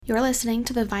You're listening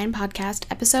to the Vine Podcast,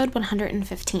 episode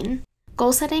 115.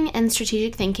 Goal setting and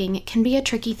strategic thinking can be a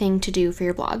tricky thing to do for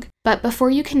your blog. But before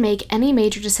you can make any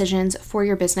major decisions for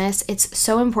your business, it's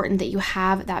so important that you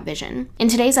have that vision. In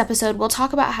today's episode, we'll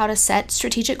talk about how to set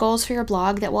strategic goals for your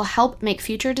blog that will help make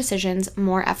future decisions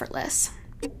more effortless.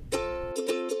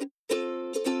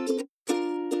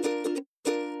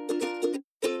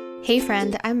 Hey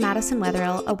friend, I'm Madison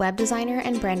Wetherill, a web designer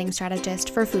and branding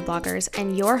strategist for food bloggers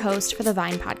and your host for the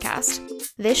Vine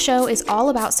Podcast. This show is all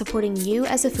about supporting you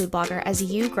as a food blogger as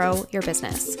you grow your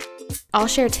business. I'll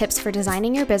share tips for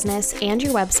designing your business and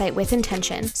your website with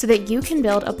intention so that you can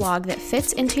build a blog that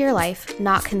fits into your life,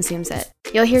 not consumes it.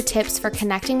 You'll hear tips for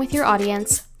connecting with your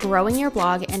audience, growing your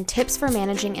blog, and tips for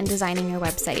managing and designing your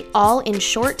website, all in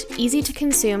short, easy to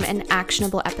consume, and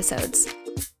actionable episodes.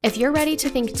 If you're ready to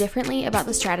think differently about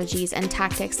the strategies and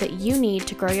tactics that you need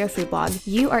to grow your food blog,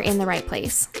 you are in the right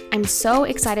place. I'm so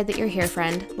excited that you're here,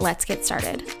 friend. Let's get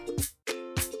started.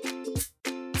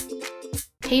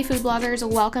 Hey food bloggers,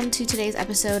 welcome to today's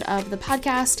episode of the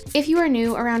podcast. If you are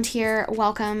new around here,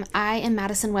 welcome. I am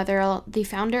Madison Wetherill, the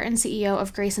founder and CEO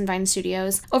of Grace and Vine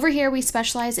Studios. Over here, we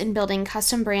specialize in building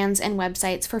custom brands and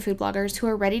websites for food bloggers who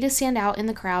are ready to stand out in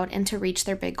the crowd and to reach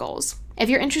their big goals. If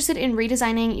you're interested in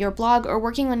redesigning your blog or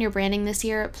working on your branding this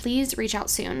year, please reach out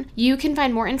soon. You can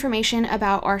find more information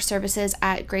about our services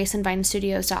at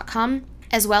graceandvinestudios.com,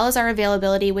 as well as our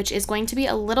availability, which is going to be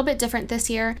a little bit different this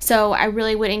year. So I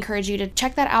really would encourage you to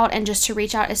check that out and just to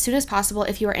reach out as soon as possible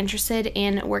if you are interested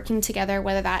in working together,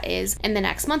 whether that is in the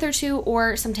next month or two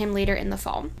or sometime later in the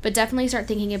fall. But definitely start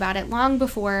thinking about it long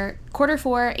before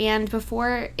Q4 and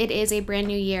before it is a brand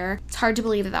new year. It's hard to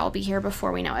believe that will be here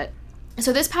before we know it.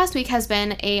 So this past week has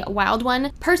been a wild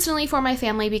one, personally for my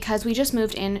family, because we just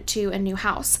moved into a new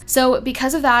house. So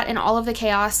because of that and all of the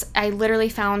chaos, I literally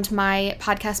found my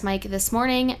podcast mic this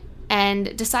morning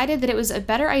and decided that it was a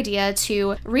better idea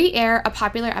to re-air a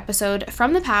popular episode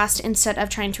from the past instead of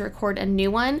trying to record a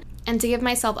new one, and to give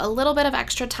myself a little bit of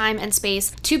extra time and space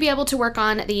to be able to work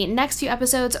on the next few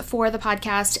episodes for the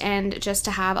podcast and just to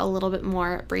have a little bit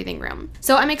more breathing room.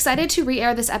 So I'm excited to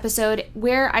re-air this episode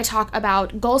where I talk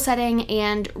about goal setting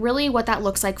and really what that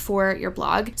looks like for your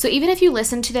blog. So even if you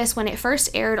listened to this when it first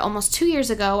aired almost 2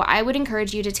 years ago, I would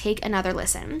encourage you to take another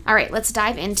listen. All right, let's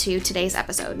dive into today's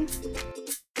episode.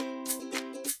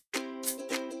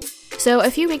 So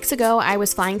a few weeks ago, I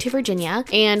was flying to Virginia,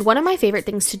 and one of my favorite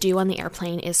things to do on the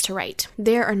airplane is to write.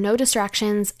 There are no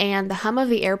distractions, and the hum of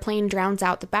the airplane drowns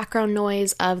out the background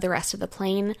noise of the rest of the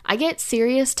plane. I get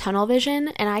serious tunnel vision,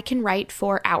 and I can write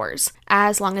for hours,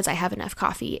 as long as I have enough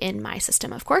coffee in my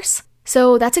system, of course.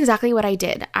 So that's exactly what I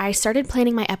did. I started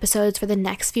planning my episodes for the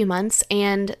next few months,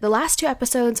 and the last 2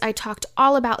 episodes I talked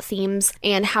all about themes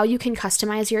and how you can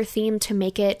customize your theme to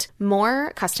make it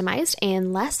more customized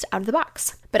and less out of the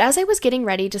box. But as I was getting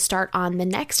ready to start on the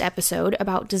next episode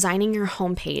about designing your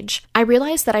homepage, I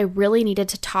realized that I really needed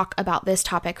to talk about this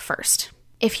topic first.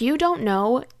 If you don't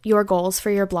know your goals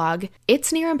for your blog,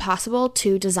 it's near impossible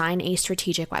to design a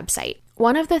strategic website.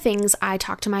 One of the things I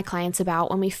talk to my clients about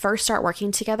when we first start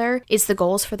working together is the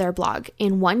goals for their blog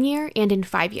in 1 year and in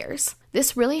 5 years.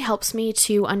 This really helps me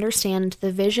to understand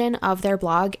the vision of their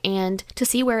blog and to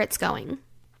see where it's going.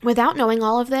 Without knowing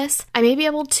all of this, I may be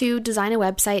able to design a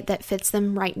website that fits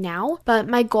them right now, but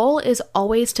my goal is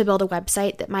always to build a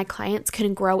website that my clients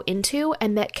can grow into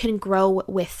and that can grow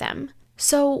with them.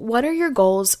 So what are your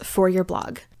goals for your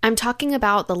blog? I'm talking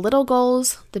about the little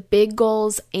goals, the big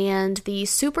goals, and the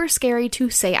super scary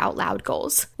to say out loud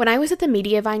goals. When I was at the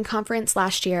Mediavine conference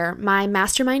last year, my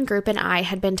mastermind group and I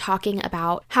had been talking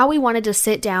about how we wanted to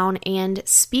sit down and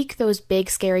speak those big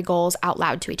scary goals out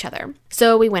loud to each other.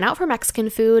 So we went out for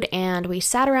Mexican food and we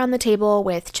sat around the table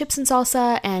with chips and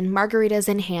salsa and margaritas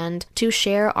in hand to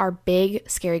share our big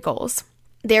scary goals.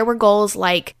 There were goals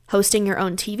like hosting your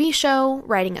own TV show,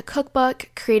 writing a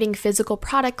cookbook, creating physical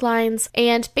product lines,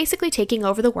 and basically taking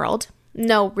over the world.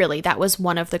 No, really, that was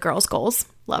one of the girls' goals.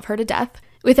 Love her to death.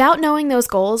 Without knowing those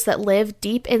goals that live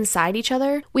deep inside each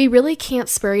other, we really can't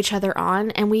spur each other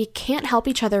on and we can't help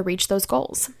each other reach those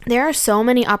goals. There are so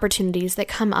many opportunities that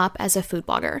come up as a food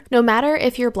blogger. No matter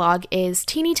if your blog is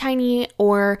teeny tiny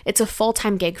or it's a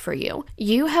full-time gig for you,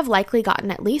 you have likely gotten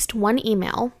at least one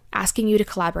email asking you to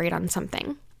collaborate on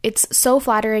something. It's so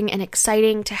flattering and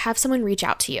exciting to have someone reach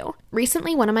out to you.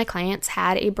 Recently, one of my clients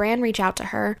had a brand reach out to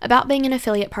her about being an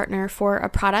affiliate partner for a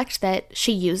product that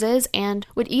she uses and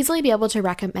would easily be able to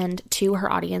recommend to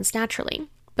her audience naturally.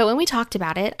 But when we talked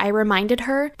about it, I reminded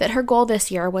her that her goal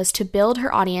this year was to build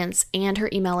her audience and her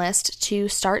email list to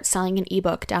start selling an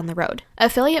ebook down the road.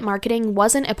 Affiliate marketing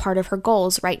wasn't a part of her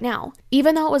goals right now,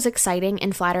 even though it was exciting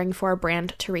and flattering for a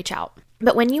brand to reach out.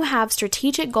 But when you have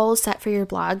strategic goals set for your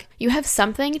blog, you have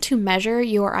something to measure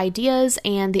your ideas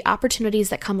and the opportunities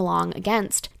that come along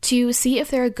against to see if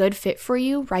they're a good fit for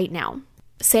you right now.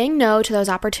 Saying no to those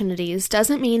opportunities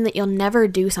doesn't mean that you'll never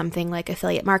do something like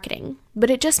affiliate marketing, but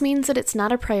it just means that it's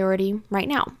not a priority right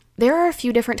now. There are a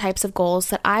few different types of goals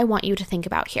that I want you to think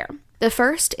about here. The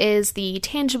first is the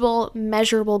tangible,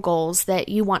 measurable goals that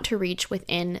you want to reach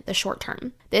within the short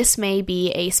term. This may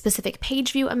be a specific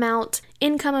page view amount,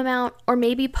 income amount, or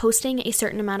maybe posting a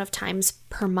certain amount of times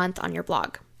per month on your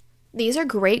blog. These are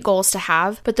great goals to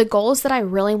have, but the goals that I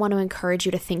really want to encourage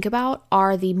you to think about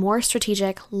are the more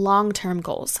strategic, long-term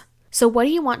goals. So what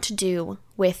do you want to do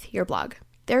with your blog?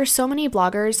 There are so many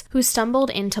bloggers who stumbled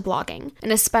into blogging,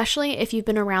 and especially if you've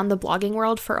been around the blogging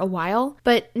world for a while,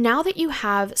 but now that you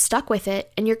have stuck with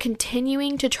it and you're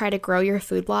continuing to try to grow your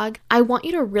food blog, I want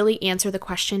you to really answer the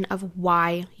question of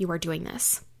why you are doing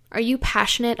this. Are you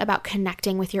passionate about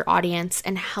connecting with your audience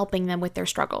and helping them with their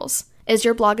struggles? Is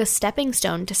your blog a stepping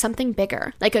stone to something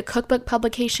bigger, like a cookbook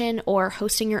publication or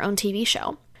hosting your own TV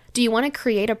show? Do you want to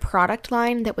create a product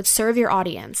line that would serve your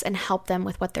audience and help them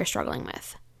with what they're struggling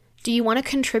with? Do you want to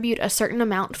contribute a certain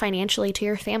amount financially to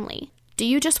your family? Do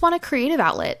you just want a creative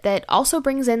outlet that also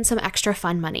brings in some extra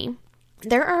fun money?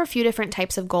 There are a few different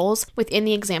types of goals within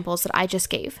the examples that I just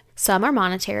gave. Some are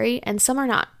monetary and some are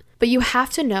not. But you have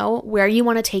to know where you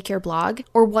want to take your blog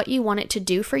or what you want it to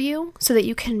do for you so that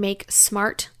you can make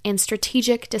smart and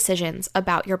strategic decisions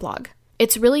about your blog.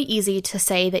 It's really easy to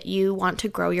say that you want to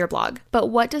grow your blog, but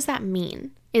what does that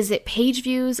mean? Is it page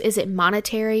views? Is it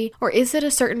monetary? Or is it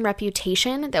a certain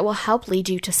reputation that will help lead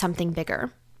you to something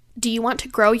bigger? Do you want to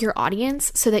grow your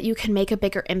audience so that you can make a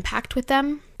bigger impact with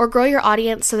them? Or grow your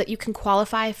audience so that you can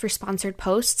qualify for sponsored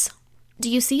posts? Do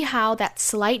you see how that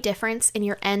slight difference in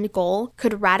your end goal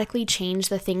could radically change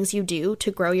the things you do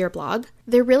to grow your blog?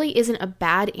 There really isn't a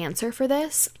bad answer for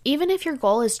this. Even if your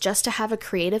goal is just to have a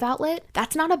creative outlet,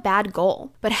 that's not a bad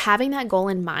goal. But having that goal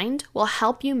in mind will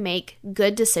help you make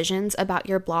good decisions about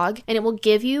your blog, and it will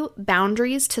give you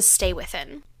boundaries to stay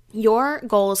within. Your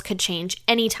goals could change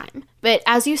anytime, but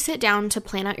as you sit down to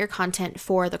plan out your content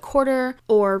for the quarter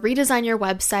or redesign your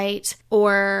website,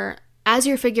 or as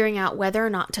you're figuring out whether or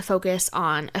not to focus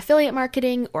on affiliate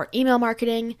marketing or email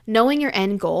marketing, knowing your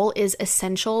end goal is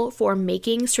essential for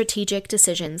making strategic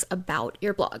decisions about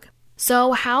your blog.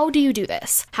 So how do you do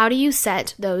this? How do you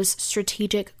set those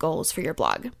strategic goals for your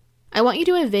blog? I want you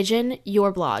to envision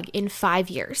your blog in 5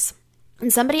 years.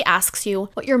 And somebody asks you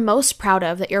what you're most proud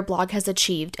of that your blog has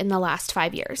achieved in the last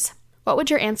 5 years. What would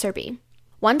your answer be?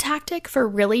 One tactic for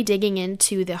really digging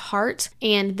into the heart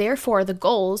and therefore the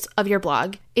goals of your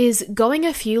blog is going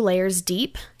a few layers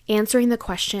deep, answering the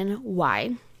question,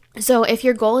 why? So if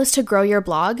your goal is to grow your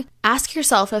blog, ask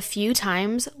yourself a few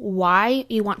times why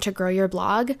you want to grow your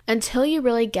blog until you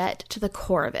really get to the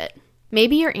core of it.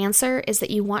 Maybe your answer is that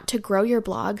you want to grow your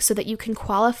blog so that you can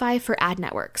qualify for ad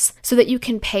networks, so that you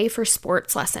can pay for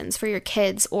sports lessons for your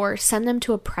kids or send them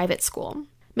to a private school.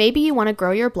 Maybe you want to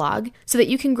grow your blog so that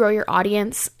you can grow your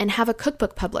audience and have a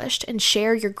cookbook published and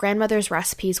share your grandmother's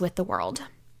recipes with the world.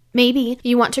 Maybe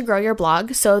you want to grow your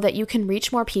blog so that you can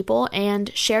reach more people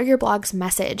and share your blog's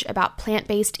message about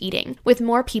plant-based eating with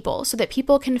more people so that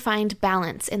people can find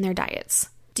balance in their diets.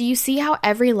 Do you see how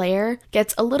every layer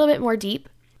gets a little bit more deep?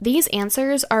 These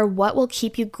answers are what will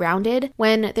keep you grounded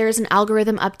when there's an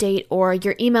algorithm update or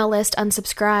your email list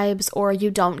unsubscribes or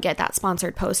you don't get that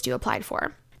sponsored post you applied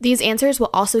for. These answers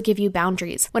will also give you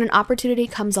boundaries when an opportunity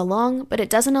comes along, but it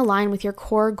doesn't align with your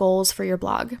core goals for your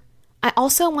blog. I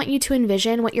also want you to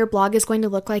envision what your blog is going to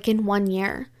look like in 1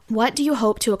 year. What do you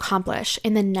hope to accomplish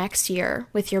in the next year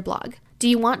with your blog? Do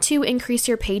you want to increase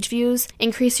your page views,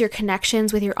 increase your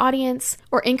connections with your audience,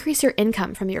 or increase your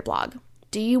income from your blog?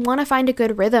 Do you want to find a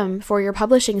good rhythm for your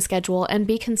publishing schedule and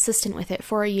be consistent with it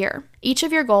for a year? Each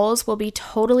of your goals will be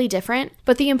totally different,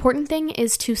 but the important thing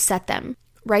is to set them.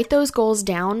 Write those goals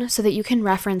down so that you can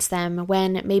reference them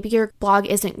when maybe your blog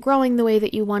isn't growing the way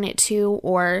that you want it to,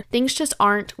 or things just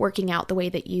aren't working out the way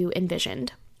that you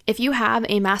envisioned. If you have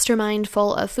a mastermind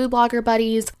full of food blogger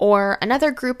buddies or another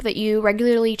group that you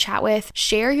regularly chat with,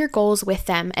 share your goals with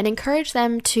them and encourage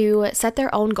them to set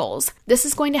their own goals. This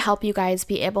is going to help you guys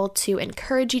be able to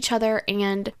encourage each other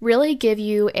and really give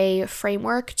you a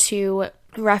framework to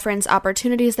reference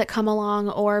opportunities that come along,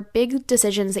 or big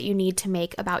decisions that you need to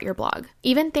make about your blog.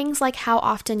 Even things like how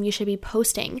often you should be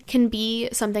posting can be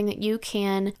something that you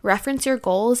can reference your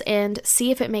goals and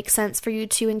see if it makes sense for you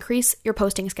to increase your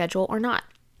posting schedule or not.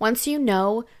 Once you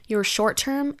know your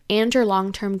short-term and your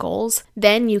long-term goals,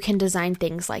 then you can design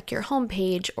things like your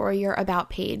homepage or your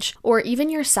about page, or even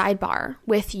your sidebar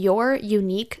with your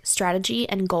unique strategy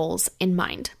and goals in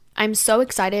mind. I'm so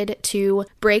excited to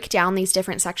break down these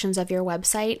different sections of your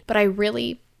website, but I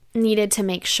really needed to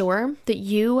make sure that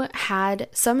you had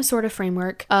some sort of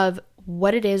framework of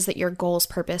what it is that your goal's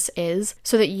purpose is,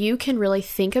 so that you can really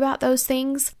think about those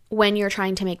things when you're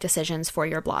trying to make decisions for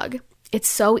your blog. It's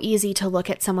so easy to look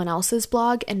at someone else's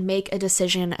blog and make a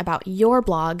decision about your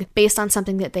blog based on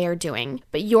something that they are doing.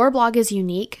 But your blog is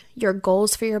unique, your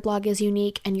goals for your blog is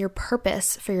unique, and your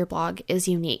purpose for your blog is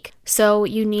unique. So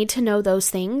you need to know those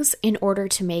things in order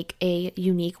to make a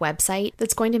unique website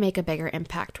that's going to make a bigger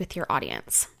impact with your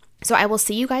audience. So I will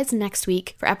see you guys next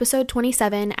week for episode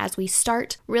 27 as we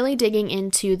start really digging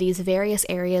into these various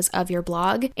areas of your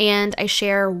blog, and I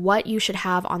share what you should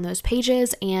have on those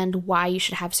pages and why you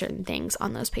should have certain things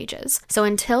on those pages. So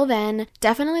until then,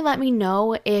 definitely let me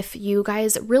know if you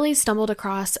guys really stumbled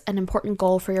across an important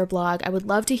goal for your blog. I would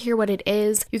love to hear what it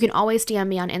is. You can always DM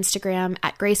me on Instagram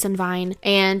at Grace and Vine,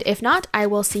 and if not, I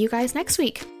will see you guys next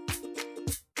week.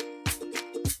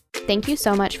 Thank you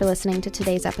so much for listening to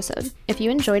today's episode. If you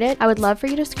enjoyed it, I would love for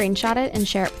you to screenshot it and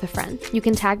share it with a friend. You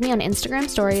can tag me on Instagram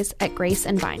stories at Grace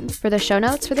and Vine. For the show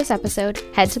notes for this episode,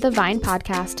 head to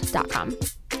thevinepodcast.com.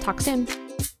 Talk soon.